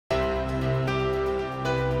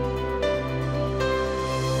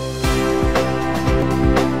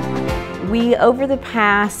We, over the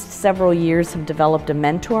past several years, have developed a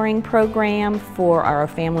mentoring program for our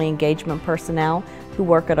family engagement personnel who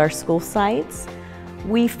work at our school sites.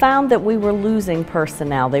 We found that we were losing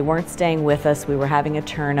personnel. They weren't staying with us. We were having a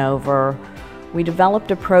turnover. We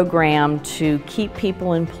developed a program to keep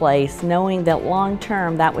people in place, knowing that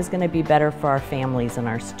long-term that was going to be better for our families and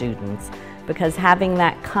our students, because having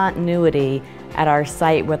that continuity at our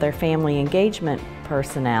site with our family engagement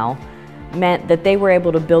personnel meant that they were able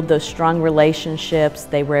to build those strong relationships,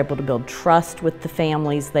 they were able to build trust with the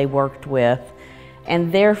families they worked with,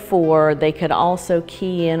 and therefore they could also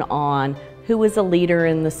key in on who was a leader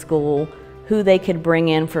in the school, who they could bring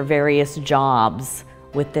in for various jobs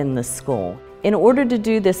within the school. In order to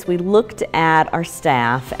do this, we looked at our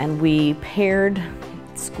staff and we paired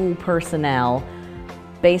school personnel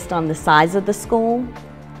based on the size of the school,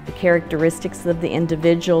 the characteristics of the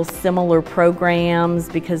individuals, similar programs,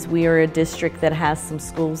 because we are a district that has some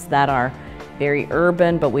schools that are very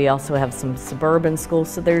urban, but we also have some suburban schools,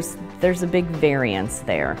 so there's a big variance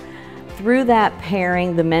there. Through that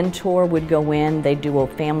pairing, the mentor would go in, they'd do a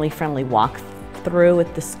family-friendly walkthrough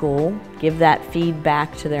at the school, give that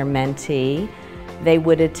feedback to their mentee. They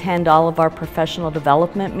would attend all of our professional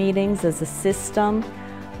development meetings as a system.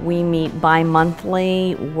 We meet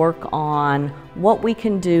bi-monthly, work on what we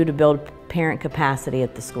can do to build parent capacity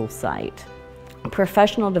at the school site.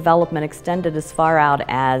 Professional development extended as far out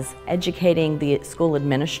as educating the school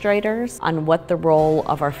administrators on what the role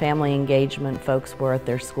of our family engagement folks were at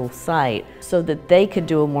their school site, so that they could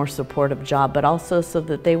do a more supportive job, but also so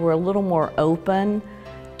that they were a little more open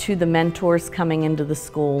to the mentors coming into the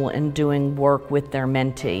school and doing work with their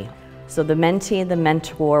mentee. So the mentee and the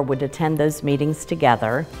mentor would attend those meetings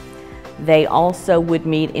together. They also would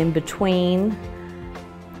meet in between,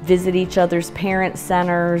 visit each other's parent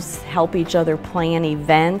centers, help each other plan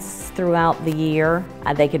events throughout the year.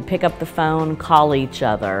 They could pick up the phone, call each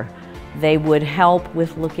other. They would help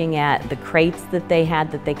with looking at the crates that they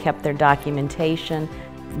had, that they kept their documentation,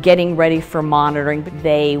 getting ready for monitoring.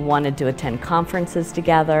 They wanted to attend conferences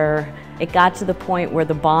together. It got to the point where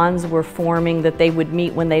the bonds were forming that they would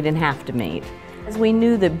meet when they didn't have to meet. As we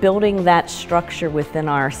knew that building that structure within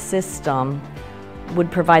our system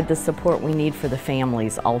would provide the support we need for the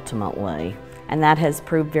families ultimately. And that has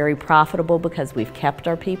proved very profitable because we've kept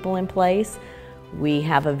our people in place. We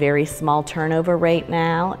have a very small turnover rate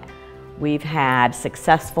now. We've had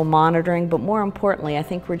successful monitoring, but more importantly, I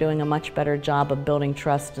think we're doing a much better job of building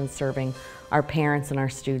trust and serving our parents and our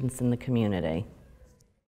students in the community.